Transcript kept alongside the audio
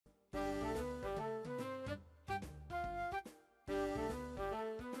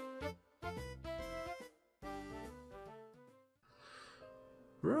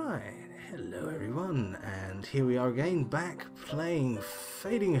Right, hello everyone, and here we are again, back playing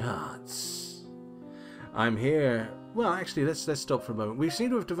Fading Hearts. I'm here. Well, actually, let's stop for a moment. We seem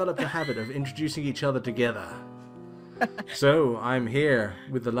to have developed a habit of introducing each other together. So I'm here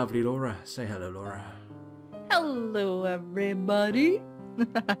with the lovely Laura. Say hello, Laura. Hello, everybody.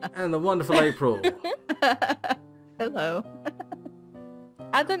 And the wonderful April. Hello.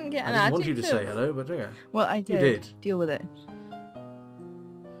 I didn't get an I didn't want you to adjective. say hello, but yeah. Well, I did. You did. Deal with it.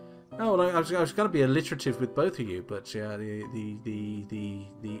 Oh, well, I was going to be alliterative with both of you, but yeah,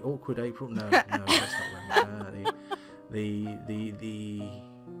 the awkward April. No, that's not right.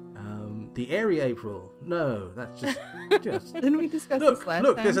 The airy April. No, that's just. Didn't we discuss this last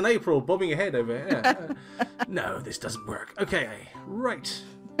Look, time? there's an April bobbing ahead over here. Yeah. No, this doesn't work. Okay, right.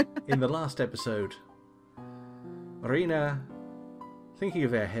 In the last episode, Rena, thinking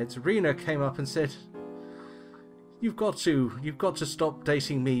of airheads, Rena came up and said, You've got to stop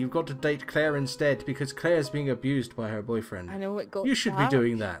dating me. You've got to date Claire instead because Claire's being abused by her boyfriend. I know it got You should be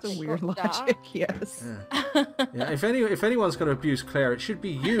doing that. It's a weird Got logic, yes. Yeah. Yeah, if anyone's going to abuse Claire, it should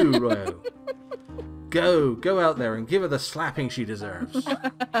be you, Royo. Go out there and give her the slapping she deserves.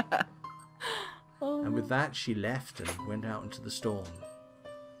 And with that, she left and went out into the storm.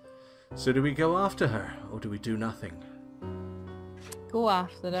 So do we go after her, or do we do nothing? Go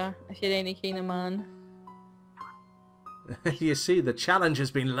after her if you're any kind of man. You see, the challenge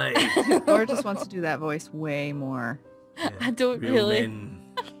has been laid. Laura just wants to do that voice way more. Yeah, I don't real really.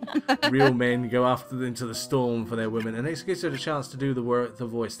 Real men go after into the storm for their women, and it gives her a chance to do the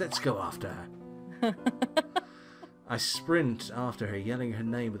voice. Let's go after her. I sprint after her, yelling her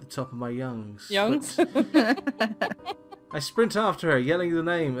name at the top of my lungs. Youngs? I sprint after her, yelling the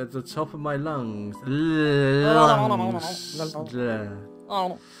name at the top of my lungs.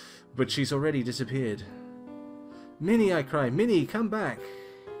 Oh, But she's already disappeared. Minnie, I cry. Minnie, come back.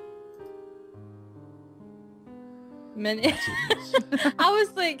 Minnie. I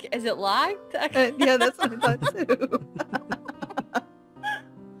was like, is it lagged? Yeah, that's what I thought too.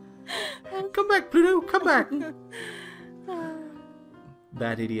 Come back, Pluto, come back.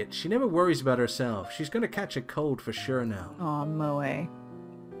 That idiot. She never worries about herself. She's going to catch a cold for sure now. Aw, Moe.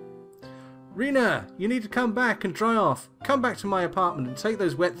 Rena, you need to come back and dry off. Come back to my apartment and take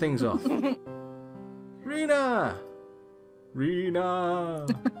those wet things off. Rena! Rena!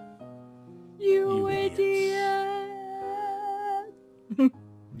 You idiots. idiot.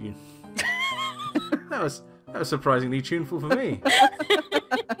 You- that was surprisingly tuneful for me.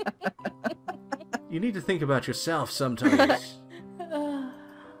 You need to think about yourself sometimes.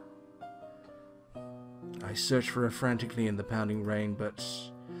 I search for her frantically in the pounding rain, but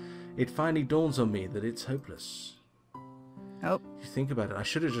it finally dawns on me that it's hopeless. Oh. If you think about it, I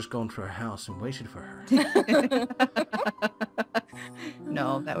should have just gone to her house and waited for her.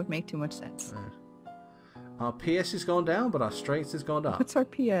 No, that would make too much sense. Our PS has gone down, but our strength has gone up. What's our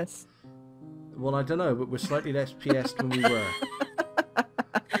PS? Well, I don't know, but we're slightly less PS'd than we were.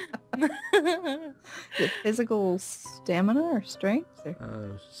 Is it physical stamina or strength?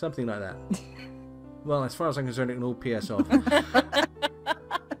 Or... Something like that. Well, as far as I'm concerned, it can all PS off.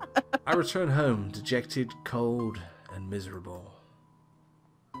 I return home, dejected, cold, and miserable.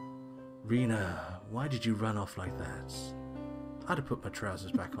 Rena, why did you run off like that? I'd have put my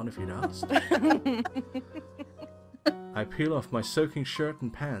trousers back on if you'd asked. I peel off my soaking shirt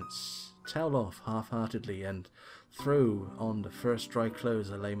and pants, towel off half-heartedly, and throw on the first dry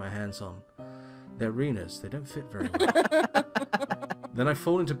clothes I lay my hands on. They're Rena's, they don't fit very well. Then I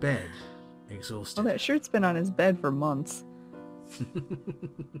fall into bed, exhausted. Well, that shirt's been on his bed for months.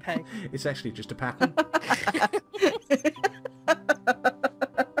 Peg. It's actually just a pattern.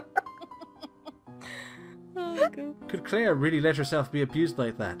 Oh, God. Could Claire really let herself be abused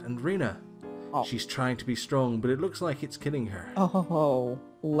like that? And Rena, Oh. she's trying to be strong, but it looks like it's killing her. Oh,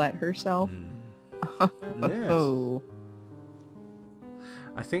 let herself? Yes. Oh.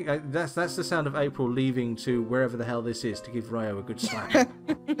 I think that's the sound of April leaving to wherever the hell this is to give Ryo a good slap.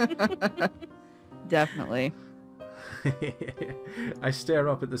 Definitely. I stare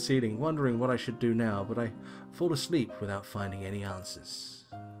up at the ceiling, wondering what I should do now, but I fall asleep without finding any answers.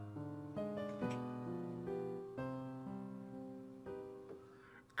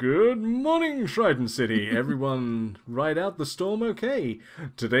 Good morning, Trident City. Everyone ride out the storm okay?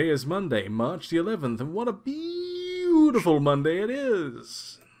 Today is Monday, March the 11th, and what a beautiful Monday it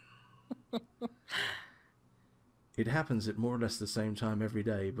is. It happens at more or less the same time every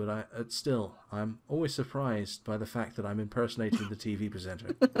day, but still, I'm always surprised by the fact that I'm impersonating the TV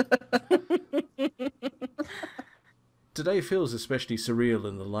presenter. Today feels especially surreal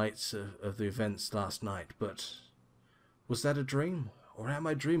in the lights of the events last night, but was that a dream? Or am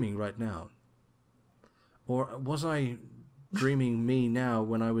I dreaming right now? Or was I dreaming me now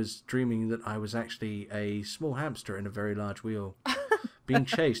when I was dreaming that I was actually a small hamster in a very large wheel, being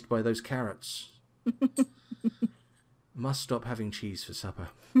chased by those carrots? Must stop having cheese for supper.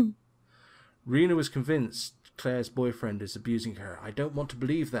 Rena was convinced Claire's boyfriend is abusing her. I don't want to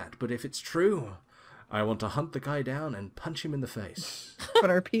believe that, but if it's true, I want to hunt the guy down and punch him in the face. But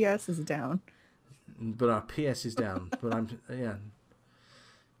our PS is down. But our PS is down.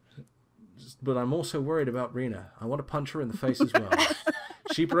 But I'm also worried about Rena. I want to punch her in the face as well.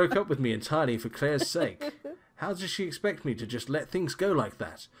 She broke up with me entirely for Claire's sake. How does she expect me to just let things go like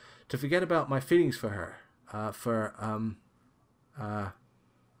that? To forget about my feelings for her?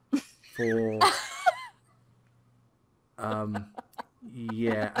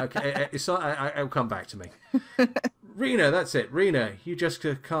 Yeah, okay, it'll come back to me. Rena, that's it. Rena, you just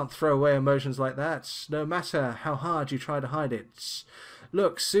can't throw away emotions like that, no matter how hard you try to hide it.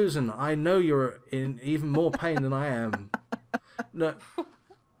 Look, Susan, I know you're in even more pain than I am. No,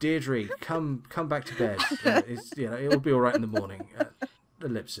 Deirdre, come back to bed. It'll be all right in the morning.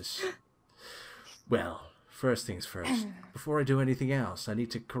 Ellipsis. Well, first things first. Before I do anything else, I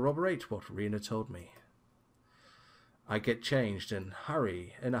need to corroborate what Rena told me. I get changed in a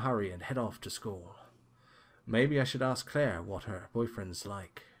hurry and head off to school. Maybe I should ask Claire what her boyfriend's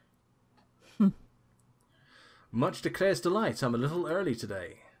like. Much to Claire's delight, I'm a little early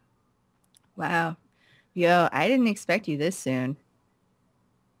today. Wow. Yo, I didn't expect you this soon.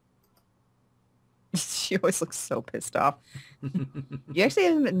 She always looks so pissed off. You actually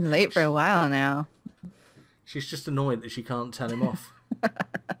haven't been late for a while now. She's just annoyed that she can't tell him off.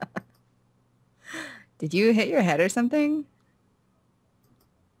 Did you hit your head or something?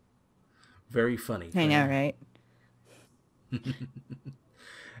 Very funny. I know, right?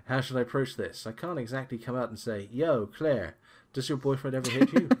 How should I approach this? I can't exactly come out and say, "Yo, Claire, does your boyfriend ever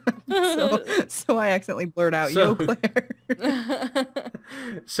hit you?" so I accidentally blurt out, "Yo, Claire."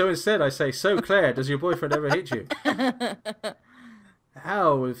 So instead I say, "So Claire, does your boyfriend ever hit you?"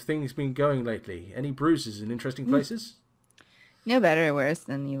 How have things been going lately? Any bruises in interesting places? No better or worse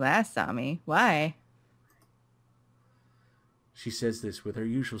than you last saw me. Why? She says this with her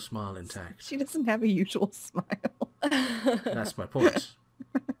usual smile intact. She doesn't have a usual smile. That's my point.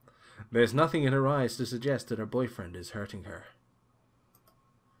 There's nothing in her eyes to suggest that her boyfriend is hurting her.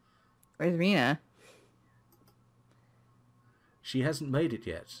 Where's Rena? She hasn't made it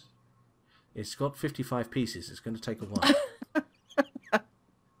yet. It's got 55 pieces. It's going to take a while.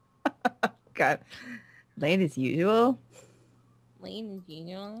 God. Late as usual? Late as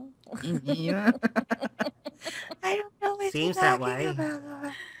usual? Yeah. I don't know what Seems you're that talking way.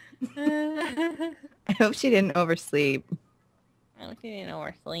 about. I hope she didn't oversleep. I don't think they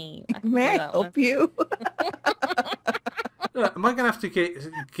oversleep. May I help you? Am I going to have to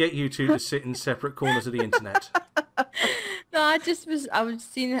get you two to sit in separate corners of the internet? No, I was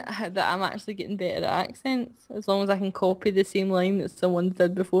seeing that I'm actually getting better at accents. As long as I can copy the same line that someone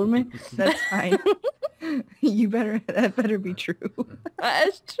did before me. That's fine. That better be true. That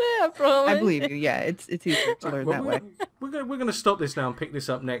is true, I promise. I believe you. Yeah, it's easier to learn that way. We're going to stop this now and pick this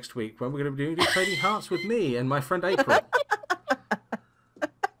up next week when we're going to be doing Trading Hearts with me and my friend April.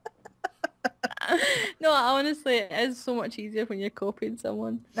 No, honestly, it is so much easier when you're copying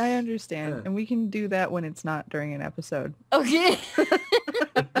someone. I understand. Yeah. And we can do that when it's not during an episode. Okay.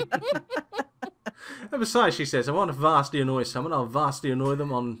 And besides, she says, I want to vastly annoy someone. I'll vastly annoy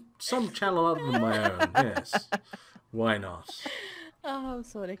them on some channel other than my own. Yes. Why not? Oh, I'm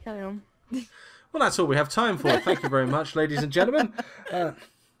sorry. Carry on. Well, that's all we have time for. Thank you very much, ladies and gentlemen.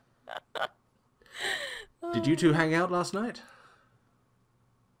 Did you two hang out last night?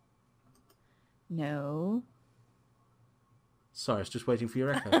 No. Sorry, I was just waiting for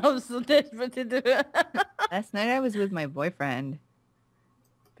your echo. I'm so desperate to do it. Last night I was with my boyfriend.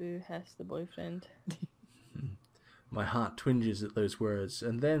 Boo, has the boyfriend. My heart twinges at those words,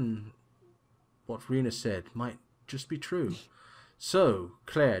 and then what Rena said might just be true. So,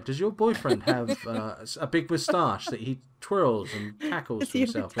 Claire, does your boyfriend have a big moustache that he twirls and cackles Does to he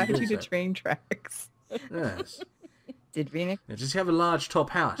ever himself? tie when you doing to so? train tracks? Yes. Did Rena Does he have a large top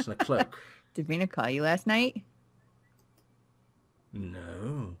hat and a cloak? call you last night?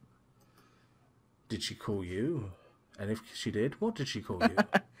 No. Did she call you? And if she did, what did she call you?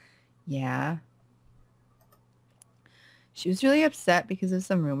 Yeah. She was really upset because of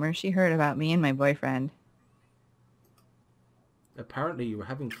some rumors she heard about me and my boyfriend. Apparently you were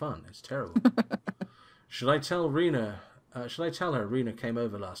having fun. It's terrible. Should I tell Rena? Should I tell her Rena came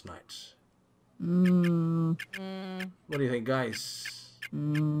over last night? What do you think, guys?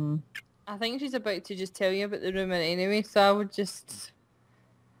 I think she's about to just tell you about the rumour anyway, so I would just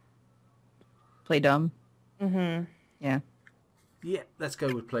play dumb. Mm-hmm. Yeah. Yeah, let's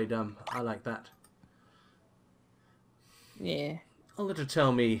go with play dumb. I like that. Yeah. I'll let her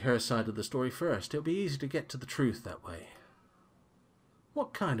tell me her side of the story first. It'll be easy to get to the truth that way.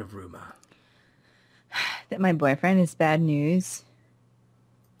 What kind of rumor? That my boyfriend is bad news.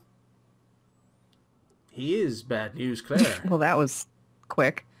 He is bad news, Claire. Well, that was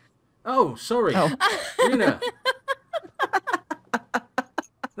quick. Oh, sorry. Oh. Rena.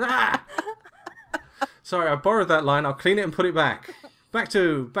 Ah! Sorry, I borrowed that line. I'll clean it and put it back. Back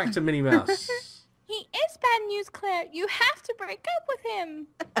to Minnie Mouse. He is bad news, Claire. You have to break up with him.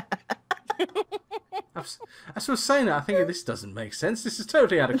 As I was saying, I think this doesn't make sense. This is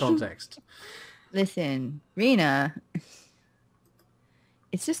totally out of context. Listen, Rena.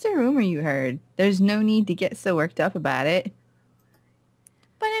 It's just a rumor you heard. There's no need to get so worked up about it.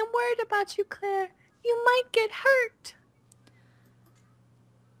 But I'm worried about you, Claire. You might get hurt.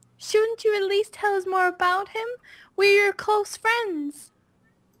 Shouldn't you at least tell us more about him? We're your close friends.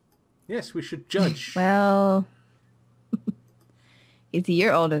 Yes, we should judge. Well, he's a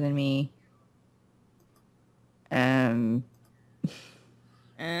year older than me. Rena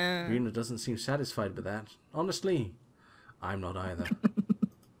doesn't seem satisfied with that. Honestly, I'm not either.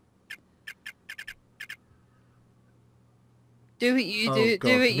 Do what you Oh, do. God.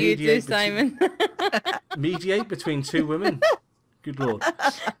 Do what you do, Mediate Simon. Mediate between two women? Good lord.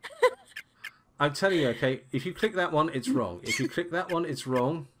 I'm telling you, okay, if you click that one, it's wrong. If you click that one, it's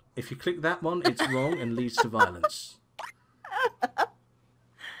wrong. If you click that one, it's wrong and leads to violence.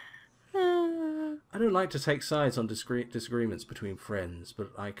 I don't like to take sides on disagreements between friends,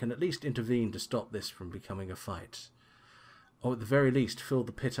 but I can at least intervene to stop this from becoming a fight. Or at the very least, fill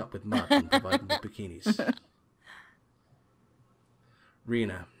the pit up with mud and provide them with bikinis.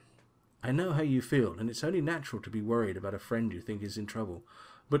 Rena, I know how you feel, and it's only natural to be worried about a friend you think is in trouble.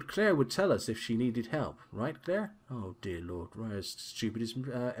 But Claire would tell us if she needed help, right, Claire? Oh, dear Lord, we're as stupid as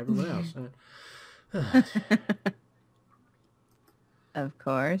everyone else. Of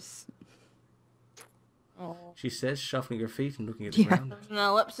course. Oh. She says, shuffling her feet and looking at the ground. There's an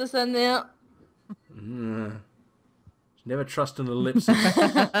ellipsis in there. Never trust an ellipsis.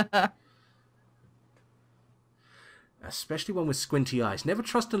 Especially one with squinty eyes. Never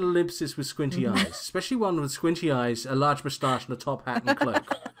trust an ellipsis with squinty eyes. Especially one with squinty eyes, a large moustache, and a top hat and cloak.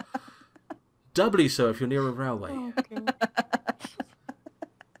 Doubly so if you're near a railway. Okay.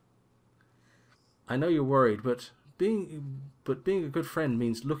 I know you're worried, but being a good friend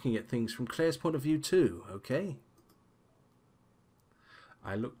means looking at things from Claire's point of view too, okay?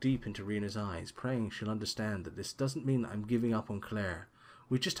 I look deep into Rena's eyes, praying she'll understand that this doesn't mean that I'm giving up on Claire.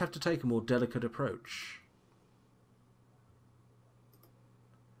 We just have to take a more delicate approach.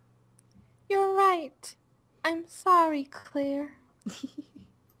 You're right. I'm sorry, Claire.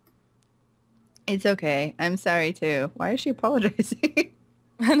 It's okay. I'm sorry too. Why is she apologizing?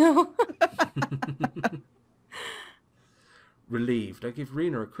 I know. Relieved, I give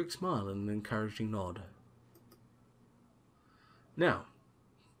Rena a quick smile and an encouraging nod. Now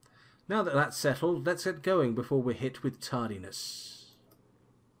that that's settled, let's get going before we're hit with tardiness.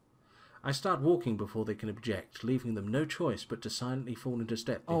 I start walking before they can object, leaving them no choice but to silently fall into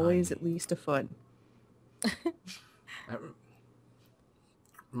step behind Always me. at least a foot. That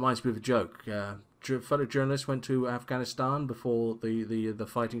reminds me of a joke. A fellow journalist went to Afghanistan before the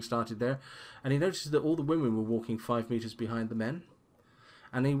fighting started there, and he noticed that all the women were walking 5 meters behind the men.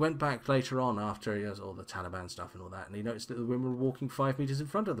 And he went back later on after he has all the Taliban stuff and all that, and he noticed that the women were walking 5 meters in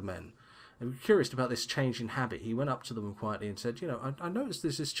front of the men. And curious about this change in habit, he went up to them quietly and said, I noticed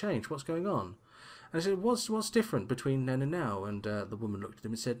there's this change. What's going on? And I said, what's different between then and now? And the woman looked at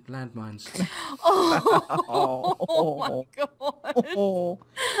him and said, landmines. Oh my god.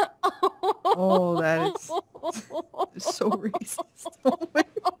 Oh, that is so racist. Oh my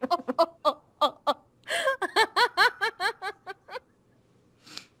God.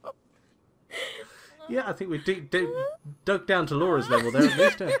 Yeah, I think we dug down to Laura's level there at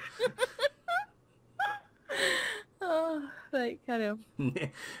least. Oh, like, kind of. Yeah.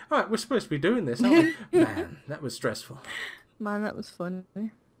 All right, we're supposed to be doing this, aren't we? Man, that was stressful. Man, that was funny.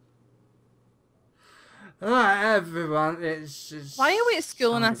 All right, everyone, it's Why are we at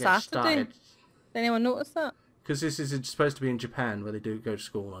school on time a to get Saturday? started. Did anyone notice that? Because this is supposed to be in Japan, where they do go to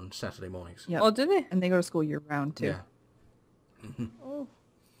school on Saturday mornings. Yep. Oh, do they? And they go to school year round too. Yeah. Oh.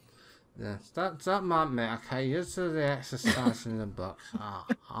 Yeah, that might me, okay? You do the exercise in the book.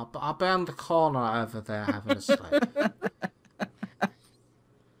 I'll be on the corner over there having a sleep.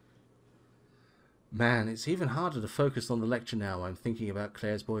 Man, it's even harder to focus on the lecture now. I'm thinking about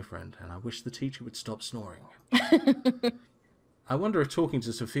Claire's boyfriend, and I wish the teacher would stop snoring. I wonder if talking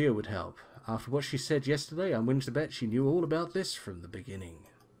to Sophia would help. After what she said yesterday, I'm willing to bet she knew all about this from the beginning.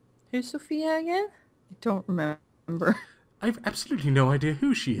 Who's Sophia again? I don't remember. I've absolutely no idea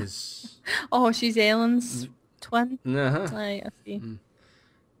who she is. Oh, she's Ellen's twin. Uh-huh. Right, I see.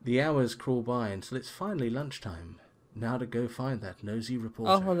 The hours crawl by until it's finally lunchtime. Now to go find that nosy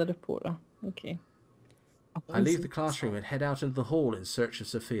reporter. Oh, the reporter. Okay. I leave the classroom and head out into the hall in search of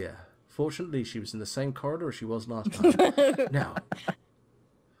Sophia. Fortunately, she was in the same corridor as she was last time. Now,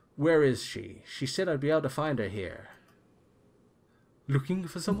 where is she? She said I'd be able to find her here. Looking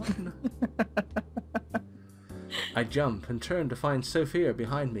for someone? I jump and turn to find Sophia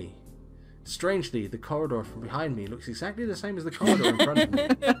behind me. Strangely, the corridor from behind me looks exactly the same as the corridor in front of me.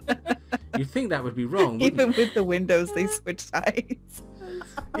 You'd think that would be wrong, wouldn't Even you? with the windows, they switch sides.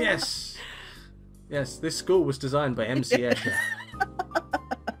 Yes! Yes, this school was designed by MC Escher.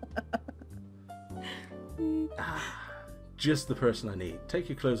 Just the person I need. Take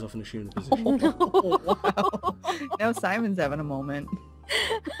your clothes off and assume the position. Oh, wow. Now Simon's having a moment.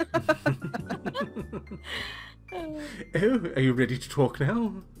 Oh, are you ready to talk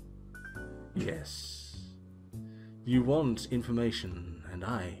now? Yes. You want information, and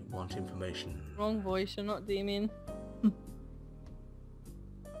I want information. Wrong voice, you're not Damien.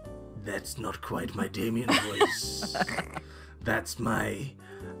 That's not quite my Damien voice. That's my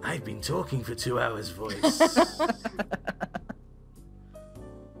I've been talking for 2 hours voice.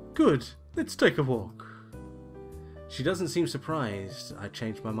 Good, let's take a walk. She doesn't seem surprised I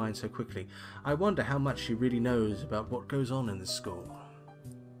changed my mind so quickly. I wonder how much she really knows about what goes on in this school.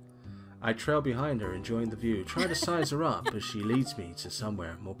 I trail behind her, enjoying the view, try to size her up as she leads me to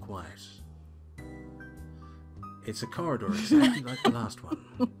somewhere more quiet. It's a corridor exactly like the last one.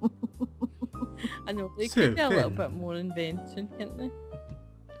 I know, they So could do a little then- bit more invention, can't they?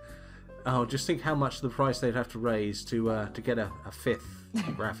 Oh, just think how much the price they'd have to raise to get a fifth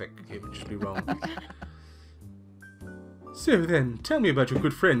graphic. It would just be wrong. So then, tell me about your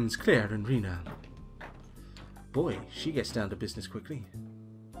good friends, Claire and Rena. Boy, she gets down to business quickly.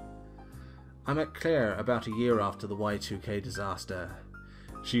 I met Claire about a year after the Y2K disaster.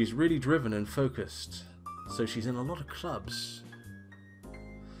 She's really driven and focused, so she's in a lot of clubs.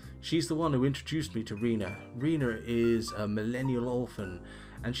 She's the one who introduced me to Rena. Rena is a millennial orphan,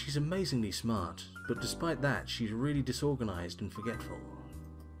 and she's amazingly smart, but despite that, she's really disorganized and forgetful.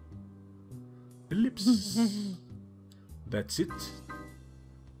 Ellipsis. That's it.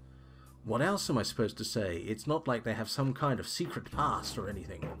 What else am I supposed to say? It's not like they have some kind of secret past or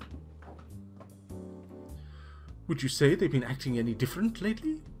anything. Would you say they've been acting any different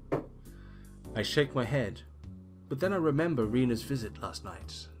lately? I shake my head, but then I remember Rena's visit last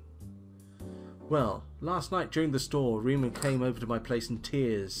night. Well, last night during the store, Rena came over to my place in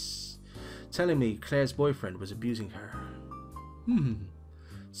tears, telling me Claire's boyfriend was abusing her.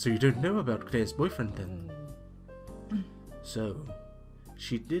 So you don't know about Claire's boyfriend then? So,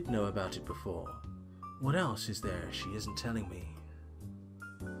 she did know about it before. What else is there she isn't telling me?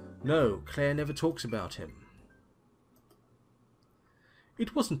 No, Claire never talks about him.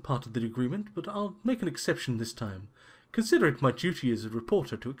 It wasn't part of the agreement, but I'll make an exception this time. Consider it my duty as a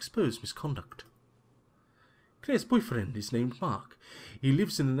reporter to expose misconduct. Claire's boyfriend is named Mark. He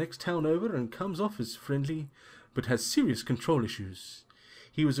lives in the next town over and comes off as friendly, but has serious control issues.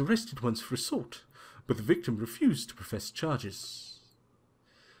 He was arrested once for assault, but the victim refused to profess charges.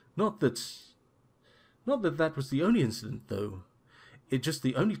 Not that that was the only incident, though. It's just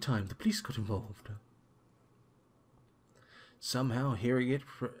the only time the police got involved. Somehow, hearing it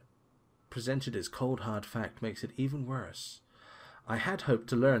presented as cold hard fact makes it even worse. I had hoped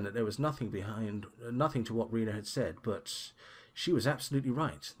to learn that there was nothing to what Rena had said, but she was absolutely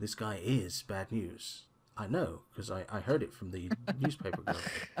right. This guy is bad news. I know, because I heard it from the newspaper girl.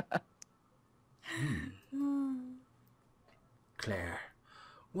 Claire,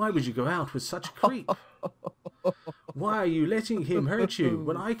 why would you go out with such a creep? Why are you letting him hurt you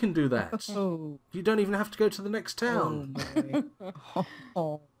when I can do that? Oh, You don't even have to go to the next town.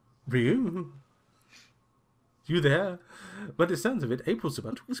 oh. Ryu? You there? By the sounds of it, April's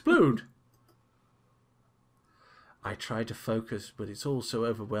about to explode. I try to focus, but it's all so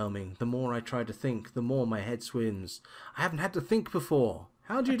overwhelming. The more I try to think, the more my head swims. I haven't had to think before.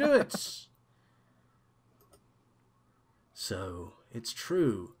 How do you do it? So, it's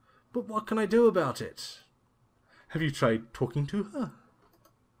true. But what can I do about it? Have you tried talking to her?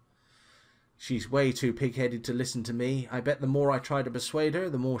 She's way too pig-headed to listen to me. I bet the more I try to persuade her,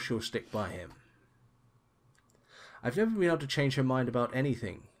 the more she'll stick by him. I've never been able to change her mind about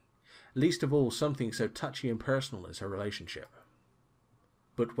anything. Least of all something so touchy and personal as her relationship.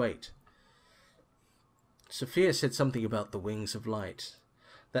 But wait. Sophia said something about the wings of light.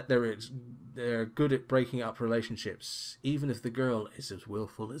 that they're good at breaking up relationships, even if the girl is as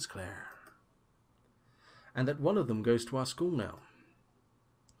willful as Claire. And that one of them goes to our school now.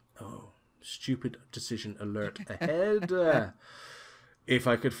 Oh, stupid decision alert ahead. If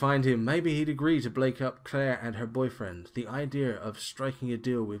I could find him, maybe he'd agree to break up Claire and her boyfriend. The idea of striking a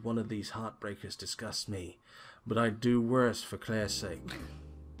deal with one of these heartbreakers disgusts me, but I'd do worse for Claire's sake.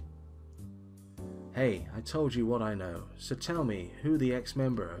 Hey, I told you what I know, so tell me who the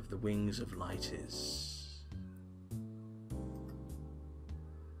ex-member of the Wings of Light is.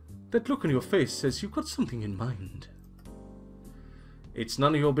 That look on your face says you've got something in mind. It's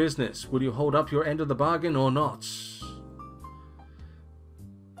none of your business. Will you hold up your end of the bargain or not?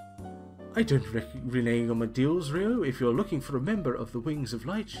 I don't renege on my deals, Rio. If you're looking for a member of the Wings of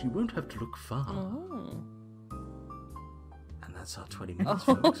Light, you won't have to look far. Oh. And that's our 20 minutes,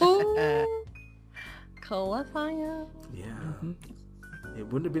 folks. Cliffhanger. Yeah. It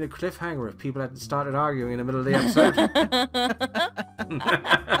wouldn't have been a cliffhanger if people hadn't started arguing in the middle of the episode.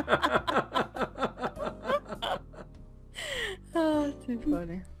 Oh, too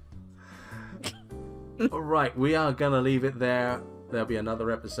funny. Alright, we are going to leave it there. There'll be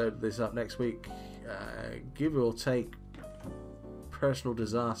another episode of this up next week. Give or take personal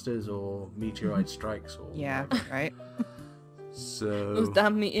disasters or meteorite strikes. Or Yeah, whatever. right. So... Those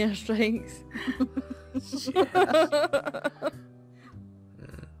damn meteor strikes. Yes.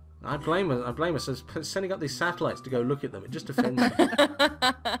 I blame us for sending up these satellites to go look at them. It just offends me.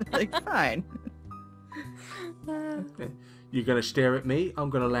 Like, fine. You're going to stare at me, I'm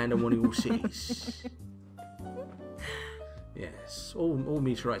going to land on one of your cities. Yes, all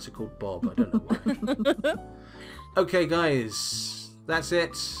meteorites are called Bob, I don't know why. Okay Okay, that's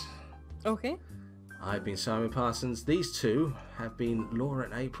it. Okay. I've been Simon Parsons. These two have been Laura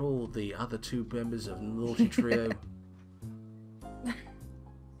and April, the other two members of Naughty Trio.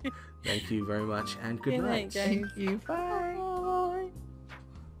 Thank you very much and good night. Good night, guys. Thank you. Bye.